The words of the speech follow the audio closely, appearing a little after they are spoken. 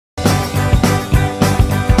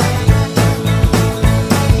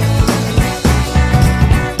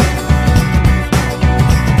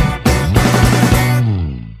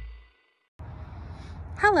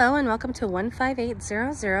Hello and welcome to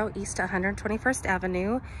 15800 East 121st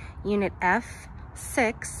Avenue, Unit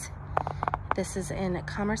F6. This is in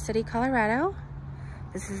Commerce City, Colorado.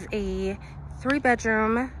 This is a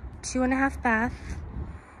 3-bedroom, 2.5 bath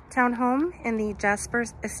townhome in the Jasper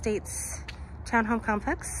Estates townhome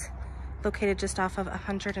complex, located just off of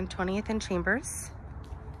 120th and Chambers.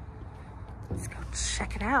 Let's go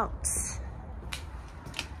check it out.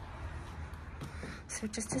 So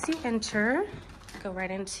just as you enter, go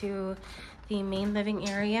right into the main living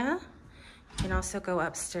area. You can also go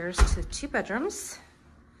upstairs to 2 bedrooms.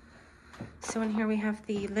 So in here we have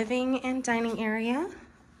the living and dining area.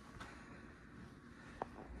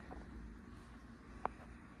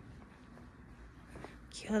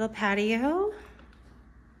 Cute little patio.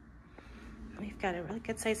 We've got a really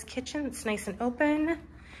good sized kitchen. It's nice and open,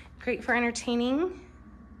 great for entertaining.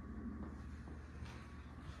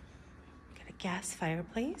 Got a gas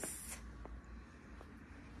fireplace.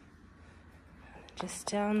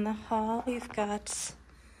 Just down the hall, we've got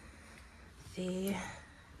the,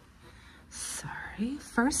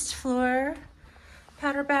 first floor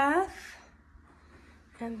powder bath,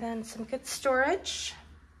 and then some good storage.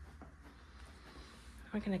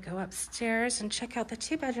 We're gonna go upstairs and check out the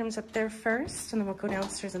 2 bedrooms up there first, and then we'll go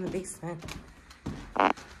downstairs in the basement.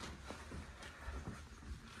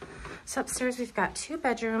 So upstairs we've got 2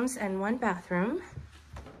 bedrooms and 1 bathroom.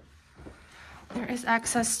 There is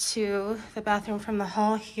access to the bathroom from the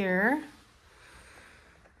hall here.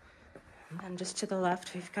 And then just to the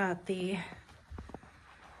left, we've got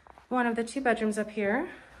one of the 2 bedrooms up here.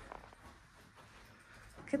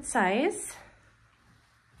 Good size.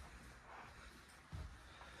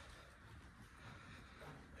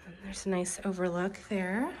 And there's a nice overlook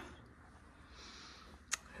there.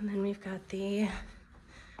 And then we've got the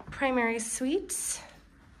primary suite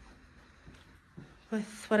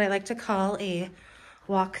with what I like to call a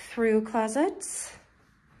walk-through closet.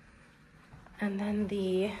 And then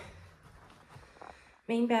the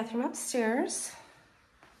main bathroom upstairs.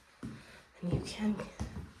 And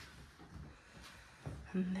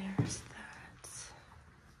there's that.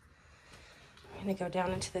 I'm gonna go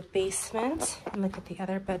down into the basement and look at the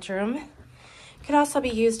other bedroom. It could also be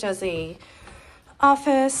used as a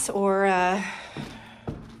office or a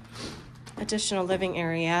additional living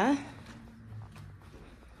area.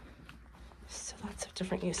 Lots of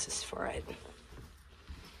different uses for it.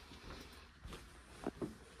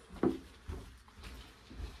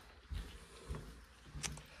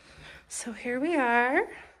 So here we are.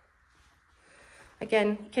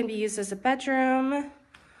 Again, it can be used as a bedroom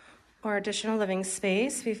or additional living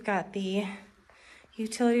space. We've got the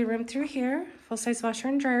utility room through here. Full-size washer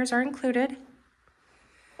and dryers are included.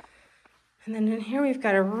 And then in here we've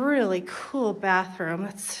got a really cool bathroom.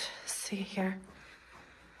 Let's see here.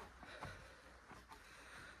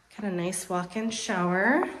 Got a nice walk-in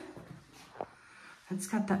shower. It's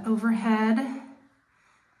got the overhead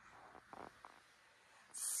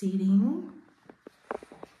seating.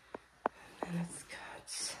 And it's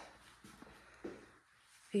got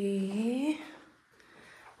the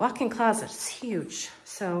walk-in closet. It's huge.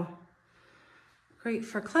 So great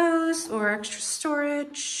for clothes or extra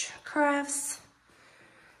storage, crafts,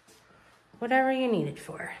 whatever you need it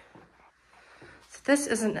for. This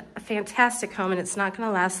is a fantastic home and it's not going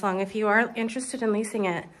to last long. If you are interested in leasing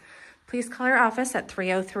it, please call our office at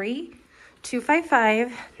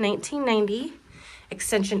 303-255-1990,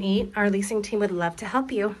 extension 8. Our leasing team would love to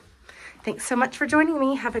help you. Thanks so much for joining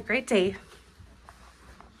me. Have a great day.